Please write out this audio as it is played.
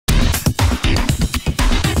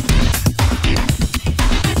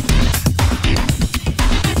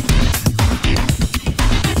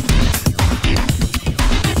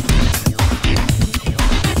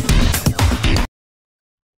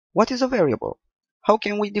What is a variable? How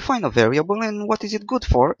can we define a variable and what is it good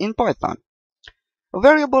for in Python? A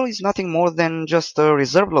variable is nothing more than just a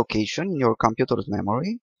reserved location in your computer's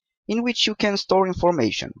memory in which you can store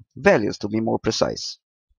information, values to be more precise.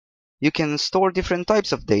 You can store different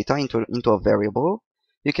types of data into a variable.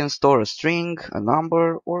 You can store a string, a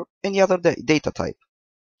number, or any other data type.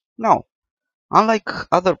 Now, unlike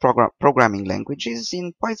other programming languages,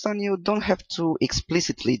 in Python you don't have to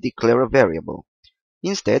explicitly declare a variable.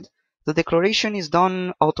 Instead, the declaration is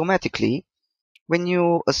done automatically when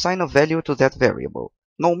you assign a value to that variable,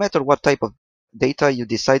 no matter what type of data you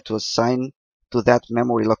decide to assign to that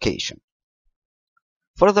memory location.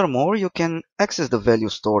 Furthermore, you can access the value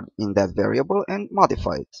stored in that variable and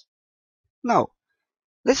modify it. Now,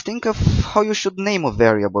 let's think of how you should name a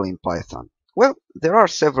variable in Python. Well, there are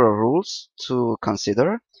several rules to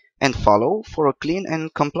consider and follow for a clean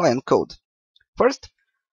and compliant code. First,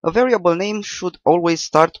 a variable name should always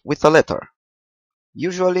start with a letter,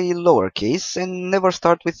 usually lowercase, and never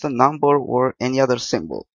start with a number or any other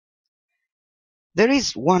symbol. There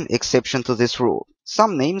is one exception to this rule.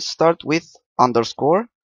 Some names start with underscore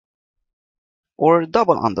or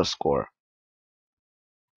double underscore.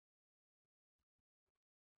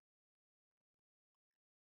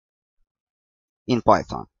 In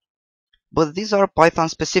Python. But these are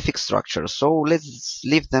Python-specific structures, so let's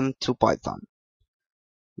leave them to Python.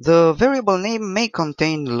 The variable name may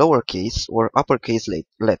contain lowercase or uppercase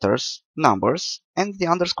letters, numbers, and the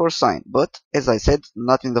underscore sign, but, as I said,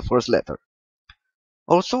 not in the first letter.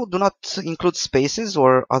 Also, do not include spaces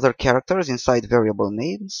or other characters inside variable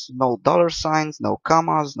names, no dollar signs, no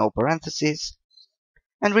commas, no parentheses.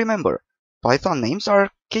 And remember, Python names are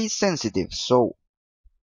case sensitive, so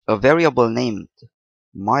a variable named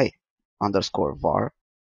my underscore var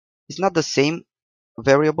is not the same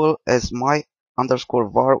variable as my underscore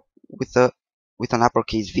var with an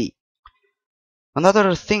uppercase V.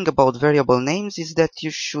 Another thing about variable names is that you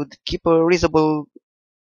should keep a reasonable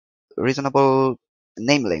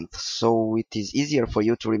name length so it is easier for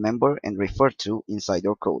you to remember and refer to inside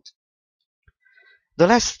your code. The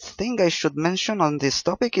last thing I should mention on this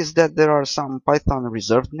topic is that there are some Python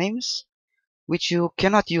reserved names which you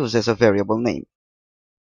cannot use as a variable name.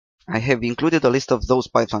 I have included a list of those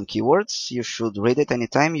Python keywords. You should read it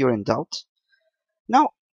anytime you're in doubt.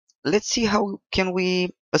 Now, let's see how can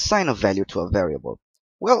we assign a value to a variable.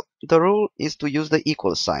 Well, the rule is to use the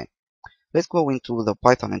equal sign. Let's go into the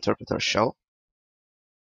Python interpreter shell.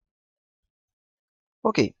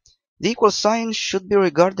 Okay, the equal sign should be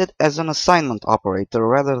regarded as an assignment operator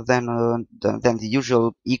rather than the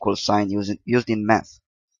usual equal sign used in math.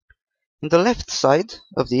 In the left side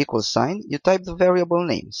of the equal sign, you type the variable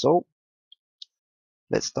name. So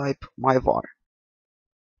let's type myvar.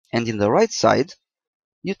 And in the right side,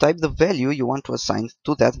 you type the value you want to assign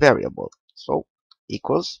to that variable. So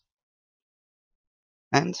equals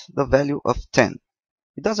and the value of 10.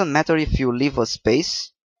 It doesn't matter if you leave a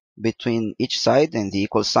space between each side and the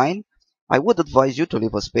equal sign. I would advise you to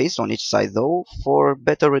leave a space on each side though for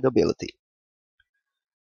better readability.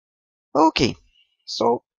 Okay,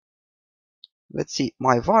 so let's see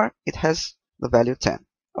myvar, it has the value 10.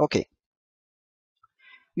 Okay.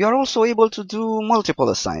 You are also able to do multiple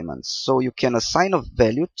assignments, so you can assign a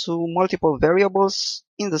value to multiple variables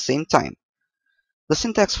in the same time. The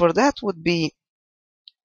syntax for that would be,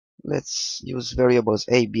 let's use variables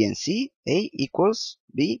a, b, and c. A equals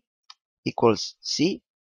b equals c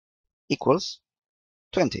equals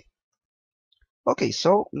 20. Okay,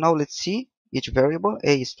 so now let's see each variable.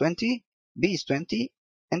 A is 20, b is 20,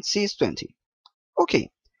 and c is 20. Okay,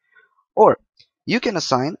 or you can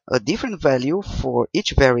assign a different value for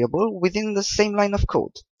each variable within the same line of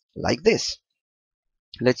code, like this.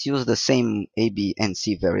 Let's use the same a, b, and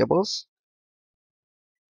c variables.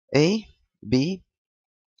 A, b,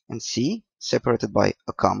 and c separated by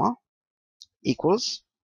a comma equals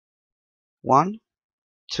 1,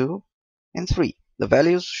 2, and 3. The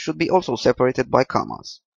values should be also separated by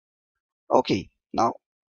commas. Okay, now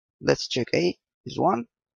let's check. A is 1,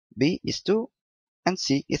 b is 2, and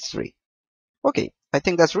c is 3. Okay, I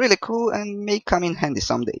think that's really cool and may come in handy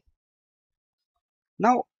someday.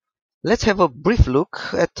 Now, let's have a brief look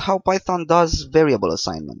at how Python does variable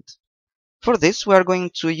assignment. For this, we are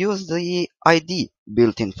going to use the id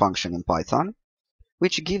built-in function in Python,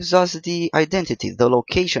 which gives us the identity, the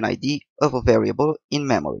location ID of a variable in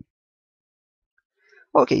memory.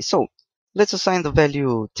 Okay, so let's assign the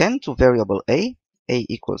value 10 to variable a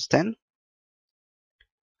equals 10.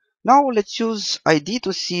 Now let's use id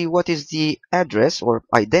to see what is the address or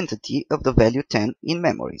identity of the value 10 in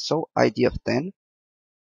memory. So id of 10,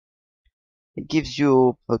 it gives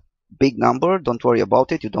you a big number, don't worry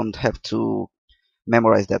about it. You don't have to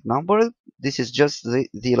memorize that number. This is just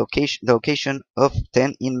the location of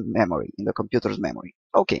 10 in memory, in the computer's memory.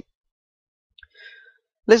 Okay,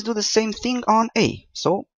 let's do the same thing on A.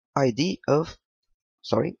 So ID of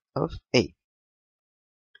A.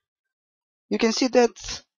 You can see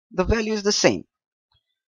that the value is the same.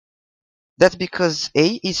 That's because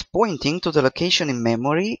A is pointing to the location in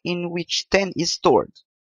memory in which 10 is stored,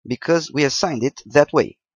 because we assigned it that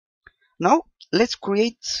way. Now let's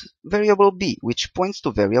create variable B, which points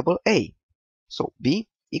to variable A. So B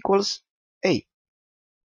equals A.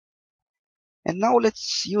 And now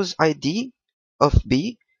let's use ID of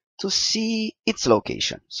B to see its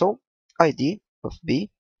location. So ID of B.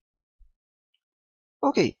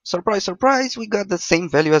 Okay, surprise, surprise, we got the same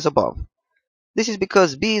value as above. This is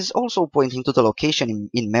because B is also pointing to the location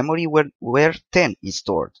in memory where 10 is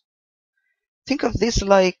stored. Think of this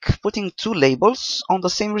like putting two labels on the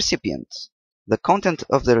same recipient. The content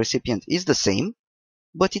of the recipient is the same,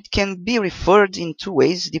 but it can be referred in two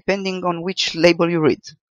ways depending on which label you read.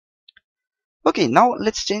 Okay, now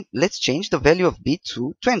let's change the value of B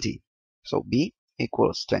to 20. So B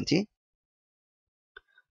equals 20.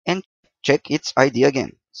 And check its ID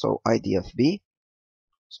again. So ID of B,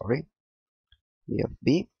 B of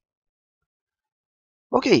B.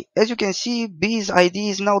 Okay, as you can see, B's ID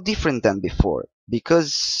is now different than before,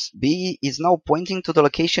 because B is now pointing to the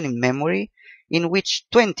location in memory in which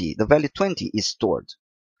 20, the value 20, is stored.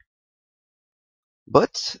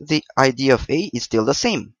 But the ID of A is still the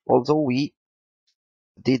same, although we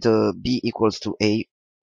did B equals to A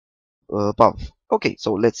above. Okay,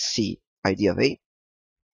 so let's see ID of A.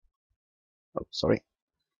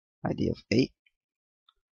 ID of A.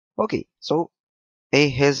 Okay, so A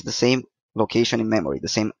has the same location in memory, the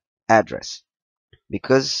same address,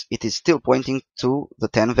 because it is still pointing to the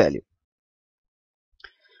 10 value.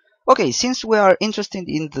 Okay, since we are interested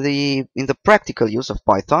in the practical use of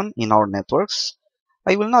Python in our networks,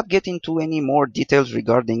 I will not get into any more details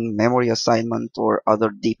regarding memory assignment or other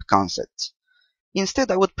deep concepts.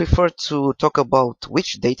 Instead, I would prefer to talk about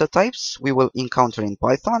which data types we will encounter in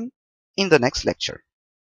Python in the next lecture.